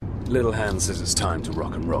Little Hand says it's time to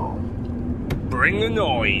rock and roll. Bring the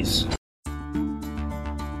noise.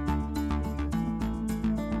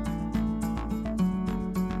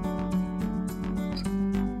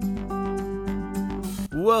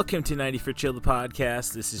 Welcome to 90 for Chill, the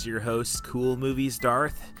podcast. This is your host, Cool Movies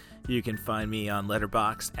Darth. You can find me on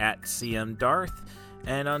Letterboxd at CMDarth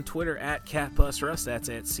and on Twitter at CatBusRuss. That's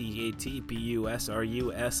at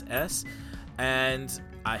CatBusRuss. And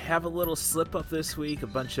I have a little slip up this week, a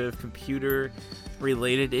bunch of computer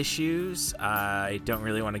related issues. I don't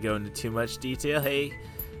really want to go into too much detail. Hey,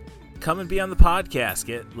 come and be on the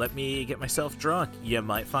podcast. Let me get myself drunk. You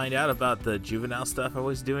might find out about the juvenile stuff I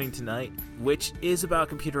was doing tonight, which is about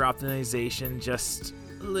computer optimization, just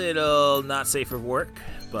a little not safe for work,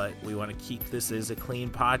 but we want to keep this as a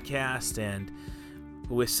clean podcast. And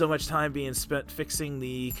with so much time being spent fixing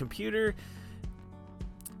the computer,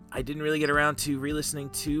 I didn't really get around to re-listening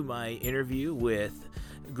to my interview with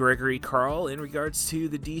Gregory Carl in regards to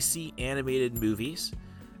the DC animated movies.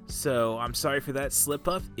 So I'm sorry for that slip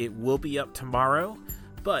up. It will be up tomorrow.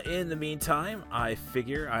 But in the meantime, I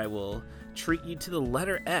figure I will treat you to the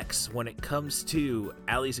letter X when it comes to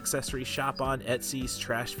Allie's Accessory Shop on Etsy's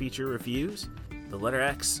Trash Feature Reviews. The letter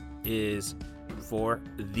X is for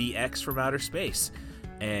The X from Outer Space.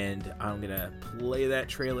 And I'm going to play that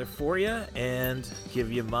trailer for you and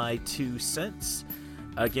give you my 2 cents.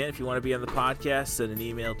 Again, if you want to be on the podcast, send an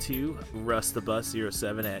email to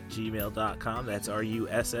rusthebus07@gmail.com. That's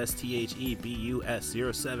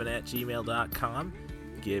RUSSTHEBUS07@gmail.com.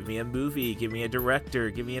 Give me a movie, give me a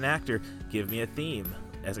director, give me an actor, give me a theme.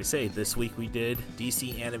 As I say, this week we did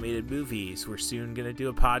DC animated movies. We're soon going to do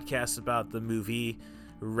a podcast about the movie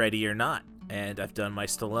Ready or Not. And I've done my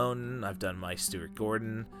Stallone, I've done my Stuart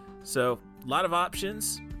Gordon. So, a lot of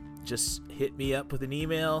options. Just hit me up with an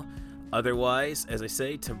email. Otherwise, as I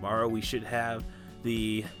say, tomorrow we should have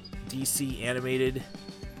the DC animated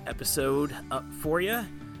episode up for you.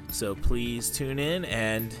 So please tune in,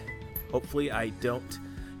 and hopefully I don't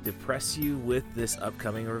depress you with this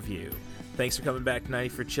upcoming review. Thanks for coming back to 90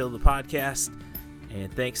 for Chill, the podcast.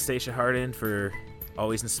 And thanks, Stacia Hardin, for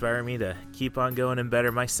always inspiring me to keep on going and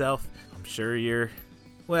better myself. I'm sure you're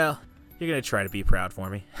going to try to be proud for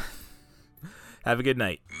me. Have a good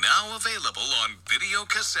night. Now available on video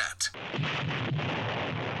cassette.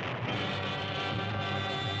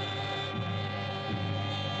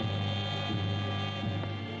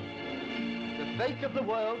 The fate of the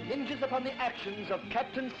world hinges upon the actions of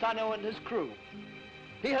Captain Sano and his crew.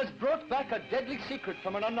 He has brought back a deadly secret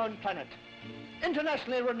from an unknown planet.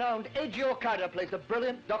 Internationally renowned Eiji Okada plays the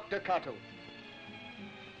brilliant Dr. Kato.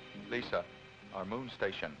 Lisa, our moon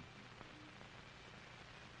station.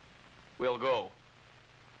 We'll go.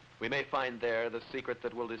 We may find there the secret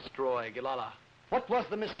that will destroy Gilala. What was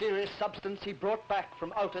the mysterious substance he brought back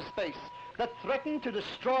from outer space that threatened to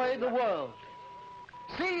destroy the world?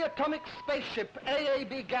 See atomic spaceship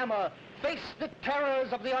AAB Gamma face the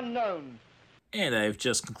terrors of the unknown. And I've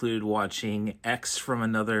just concluded watching The X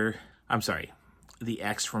from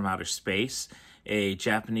Outer Space, a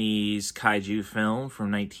Japanese kaiju film from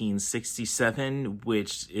 1967,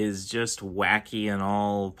 which is just wacky in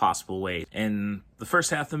all possible ways. And the first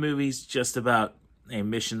half of the movie is just about a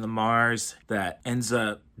mission to Mars that ends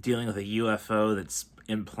up dealing with a UFO that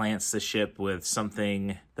implants the ship with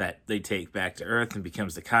something that they take back to Earth and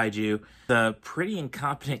becomes the kaiju. The pretty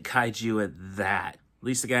incompetent kaiju at that. At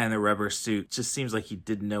least the guy in the rubber suit just seems like he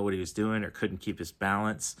didn't know what he was doing or couldn't keep his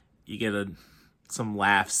balance. You get some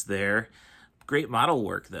laughs there. Great model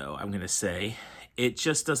work, though, I'm going to say. It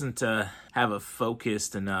just doesn't have a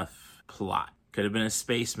focused enough plot. Could have been a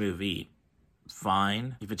space movie.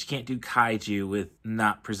 Fine. But you can't do kaiju with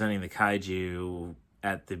not presenting the kaiju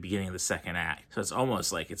at the beginning of the second act. So it's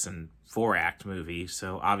almost like it's a 4-act movie.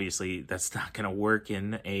 So obviously that's not going to work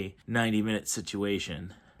in a 90-minute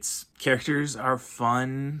situation. Its characters are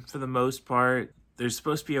fun for the most part. There's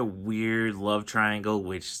supposed to be a weird love triangle,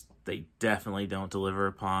 which they definitely don't deliver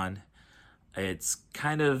upon. It's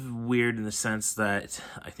kind of weird in the sense that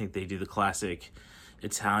I think they do the classic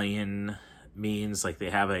Italian means, like they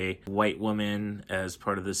have a white woman as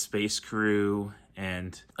part of the space crew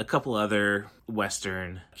and a couple other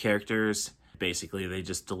Western characters. Basically, they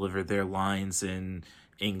just deliver their lines in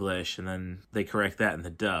English and then they correct that in the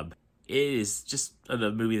dub. It is just a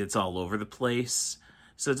movie that's all over the place.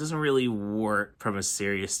 So it doesn't really work from a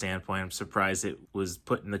serious standpoint. I'm surprised it was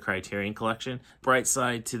put in the Criterion Collection. Bright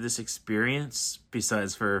side to this experience,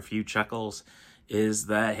 besides for a few chuckles, is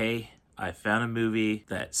that, hey, I found a movie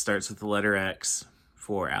that starts with the letter X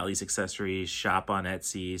for Allie's Accessories Shop on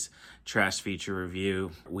Etsy's Trash Feature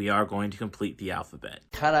Review. We are going to complete the alphabet.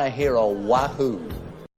 Can I hear a wahoo?